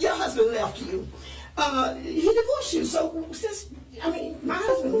 Your husband left you. He divorced you. So since, my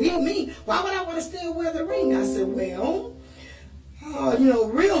husband leave me, why would I want to still wear the ring? I said, well,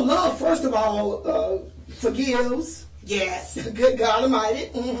 real love, first of all, forgives. Yes. Good God Almighty.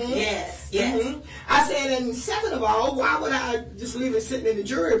 Yes. I said, and second of all, why would I just leave it sitting in the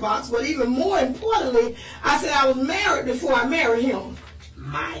jury box? But even more importantly, I said I was married before I married him.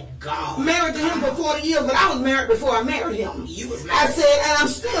 My God. Married to him for 40 years, but I was married before I married him. You was married. I said, and I'm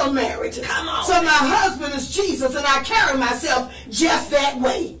still married. Come on. So my husband is Jesus, and I carry myself just that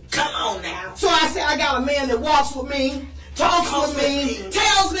way. Come on now. So I said, I got a man that walks with me, talks with me,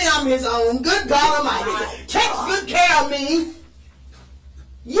 tells me I'm his own. Good God Almighty. Takes good care of me.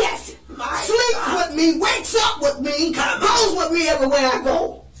 Yes. Sleeps with me, wakes up with me, goes with me everywhere I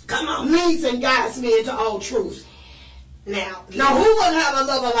go. Come on. Leads and guides me into all truth. Now who wouldn't have a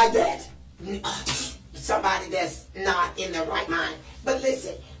lover like that? Somebody that's not in their right mind. But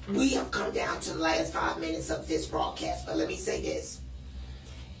listen, we have come down to the last 5 minutes of this broadcast. But let me say this.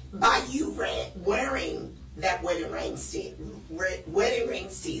 By you wearing that wedding ring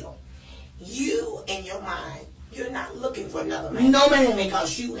still, you in your mind, you're not looking for another man. No man.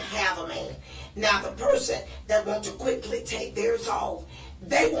 Because you have a man. Now the person that wants to quickly take theirs off,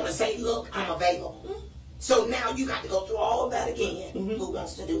 they want to say, look, I'm available. So now you got to go through all of that again. Who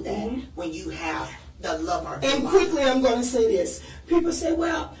wants to do that when you have the lover? And quickly I'm going to say this. People say,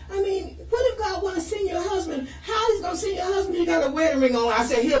 well, what if God want to send your husband? How is he going to send your husband? You got a wedding ring on. I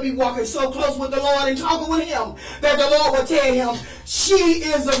said, he'll be walking so close with the Lord and talking with him that the Lord will tell him, she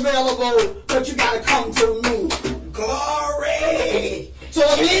is available, but you got to come to me. Glory. So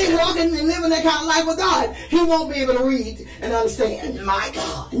if he ain't walking and living that kind of life with God, he won't be able to read and understand. My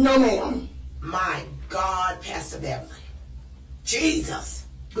God. No, ma'am. My God, Pastor Beverly. Jesus.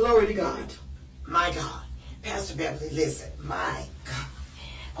 Glory to God. My God. Pastor Beverly, listen. My God.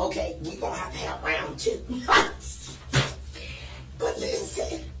 Okay, we're going to have round two. But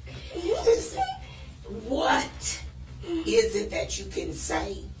listen. What is it that you can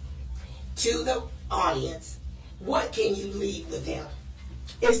say to the audience? What can you leave with them?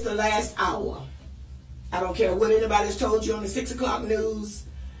 It's the last hour. I don't care what anybody's told you on the 6 o'clock news.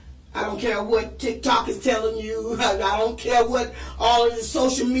 I don't care what TikTok is telling you. I don't care what all of the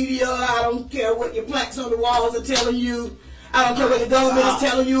social media. I don't care what your plaques on the walls are telling you. I don't care what the government is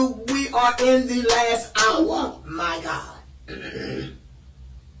telling you. We are in the last hour. My God.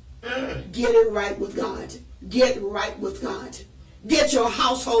 Get it right with God. Get right with God. Get your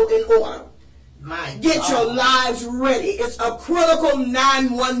household in order. Get your lives ready. It's a critical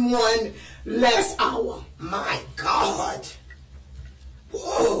 911 last hour. My God.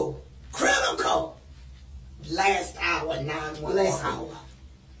 Whoa. Critical. Last hour, 911. Last hour.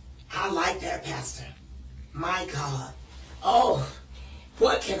 I like that, Pastor. My God. Oh,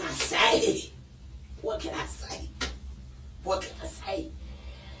 what can I say? What can I say? What can I say?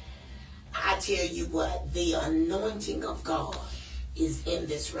 I tell you what, the anointing of God is in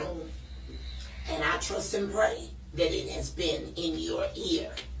this room. And I trust and pray that it has been in your ear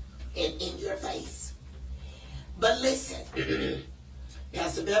and in your face. But listen,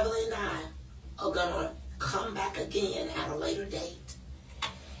 Pastor Beverly and I are going to come back again at a later date.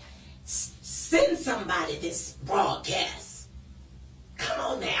 Send somebody this broadcast. Come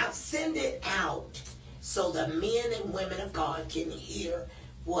on now, send it out so the men and women of God can hear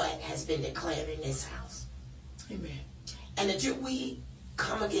what has been declared in this house. Amen. And until we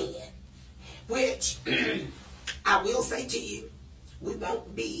come again, which I will say to you, we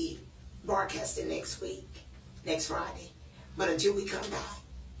won't be broadcasting next week, next Friday. But until we come back,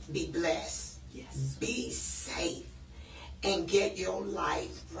 be blessed. Yes. Be safe. And get your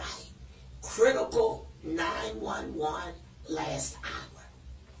life right. Critical 911 last hour.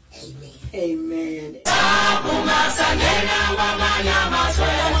 Amen. Amen. Amen.